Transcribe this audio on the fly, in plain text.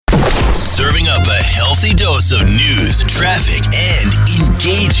Serving up a healthy dose of news, traffic, and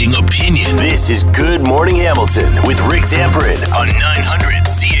engaging opinion. This is Good Morning Hamilton with Rick Zamperin on 900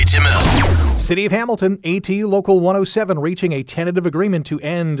 CHML. City of Hamilton, AT Local 107 reaching a tentative agreement to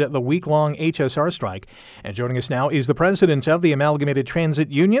end the week-long HSR strike. And joining us now is the president of the Amalgamated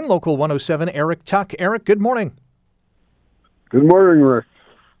Transit Union, Local 107, Eric Tuck. Eric, good morning. Good morning, Rick.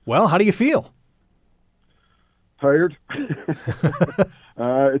 Well, how do you feel? Tired.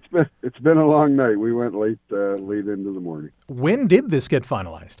 It's been a long night. We went late into the morning. When did this get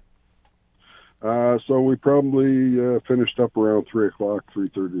finalized? So we probably finished up around 3 o'clock,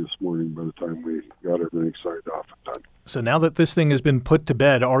 3:30 this morning by the time we got everything signed off and done. So now that this thing has been put to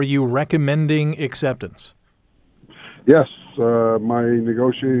bed, are you recommending acceptance? Yes. My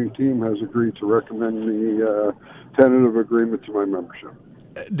negotiating team has agreed to recommend the tentative agreement to my membership.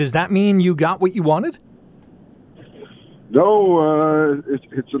 Does that mean you got what you wanted? No,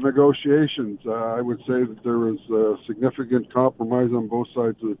 it's a negotiations. I would say that there was a significant compromise on both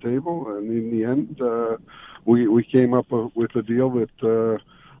sides of the table, and in the end, we came up with a deal that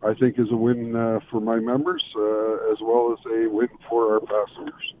I think is a win for my members, as well as a win for our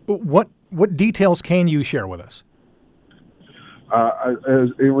passengers. What details can you share with us? As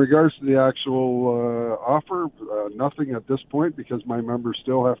in regards to the actual offer, nothing at this point because my members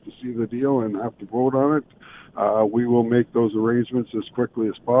still have to see the deal and have to vote on it. We will make those arrangements as quickly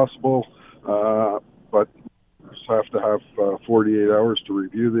as possible, but we have to have 48 hours to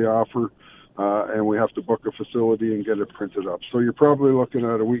review the offer, and we have to book a facility and get it printed up. So you're probably looking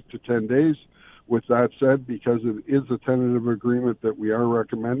at a week to 10 days. With that said, because it is a tentative agreement that we are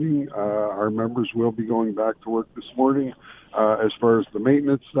recommending, our members will be going back to work this morning as far as the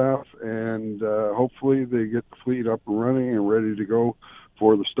maintenance staff, and hopefully they get the fleet up and running and ready to go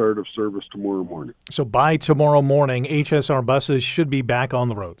for the start of service tomorrow morning. So by tomorrow morning, HSR buses should be back on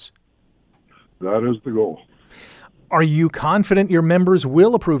the roads. That is the goal. Are you confident your members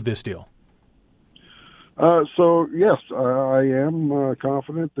will approve this deal? So, yes, I am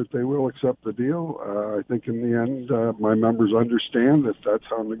confident that they will accept the deal. I think in the end, my members understand that that's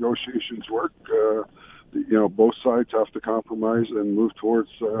how negotiations work. Both sides have to compromise and move towards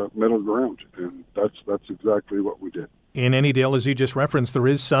middle ground, and that's exactly what we did. In any deal, as you just referenced, there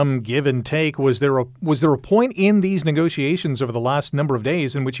is some give and take. Was there a point in these negotiations over the last number of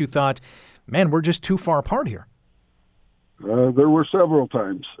days in which you thought, man, we're just too far apart here? There were several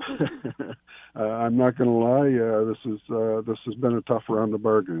times. I'm not going to lie. This has been a tough round of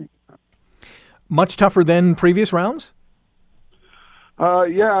bargaining. Much tougher than previous rounds?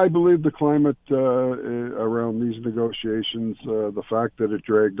 Yeah, I believe the climate around these negotiations, the fact that it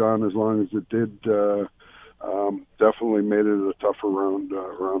dragged on as long as it did, definitely made it a tougher round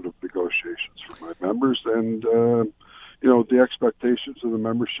of negotiations for my members. And the expectations of the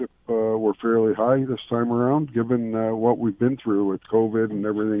membership were fairly high this time around, given what we've been through with COVID and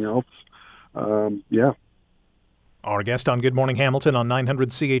everything else. Yeah. Our guest on Good Morning Hamilton on 900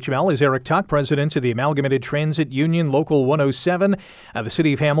 CHML is Eric Tuck, president of the Amalgamated Transit Union, Local 107. The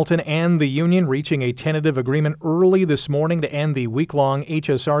City of Hamilton and the union reaching a tentative agreement early this morning to end the week-long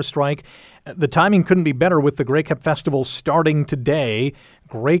HSR strike. The timing couldn't be better with the Grey Cup Festival starting today.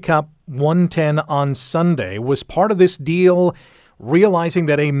 Grey Cup 110 on Sunday. Was part of this deal realizing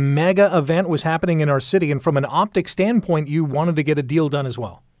that a mega event was happening in our city, and from an optic standpoint, you wanted to get a deal done as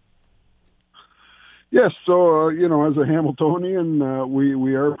well? Yes, so, as a Hamiltonian,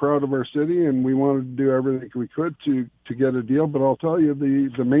 we are proud of our city, and we wanted to do everything we could to get a deal. But I'll tell you,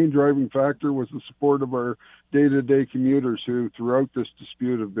 the main driving factor was the support of our day-to-day commuters who, throughout this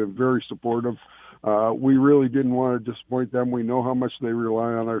dispute, have been very supportive. We really didn't want to disappoint them. We know how much they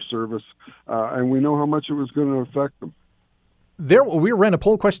rely on our service, and we know how much it was going to affect them. We ran a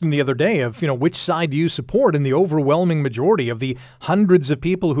poll question the other day of, which side do you support? And the overwhelming majority of the hundreds of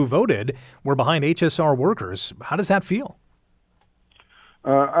people who voted were behind HSR workers. How does that feel?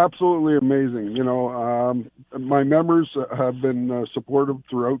 Absolutely amazing. My members have been supportive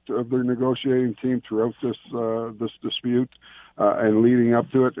throughout of their negotiating team throughout this dispute and leading up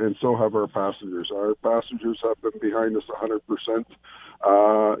to it, and so have our passengers. Our passengers have been behind us 100%.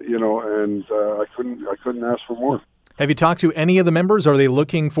 And I couldn't ask for more. Have you talked to any of the members? Are they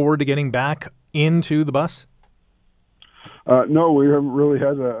looking forward to getting back into the bus? No, we haven't really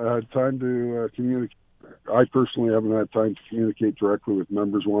had time to communicate. I personally haven't had time to communicate directly with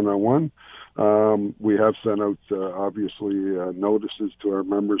members one-on-one. We have sent out, obviously, notices to our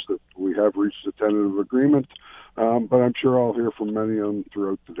members that we have reached a tentative agreement, but I'm sure I'll hear from many of them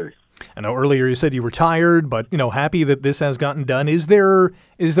throughout the day. I know earlier you said you were tired, but happy that this has gotten done. Is there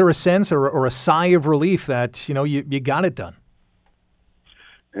a sense or a sigh of relief that you got it done?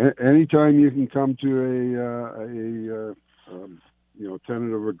 Anytime you can come to a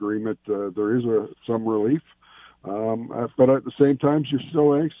tentative agreement, there is some relief. But at the same time, you're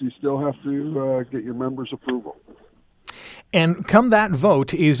still anxious. You still have to get your members' approval. And come that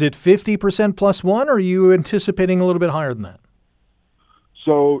vote, is it 50% plus one, or are you anticipating a little bit higher than that?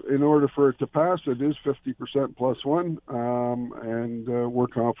 So in order for it to pass, it is 50% plus one, and we're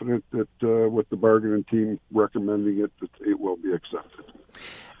confident that with the bargaining team recommending it, that it will be accepted.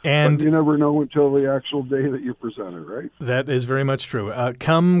 And but you never know until the actual day that you present it, right? That is very much true.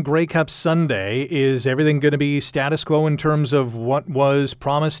 Come Grey Cup Sunday, is everything going to be status quo in terms of what was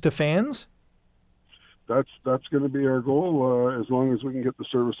promised to fans? That's going to be our goal, as long as we can get the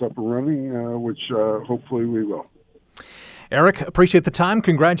service up and running, which hopefully we will. Eric, appreciate the time.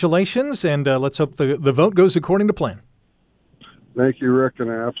 Congratulations, and let's hope the vote goes according to plan. Thank you, Rick,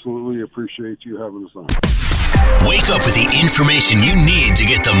 and I absolutely appreciate you having us on. Wake up with the information you need to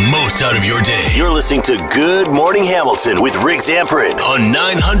get the most out of your day. You're listening to Good Morning Hamilton with Rick Zamperin on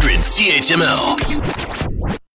 900 CHML.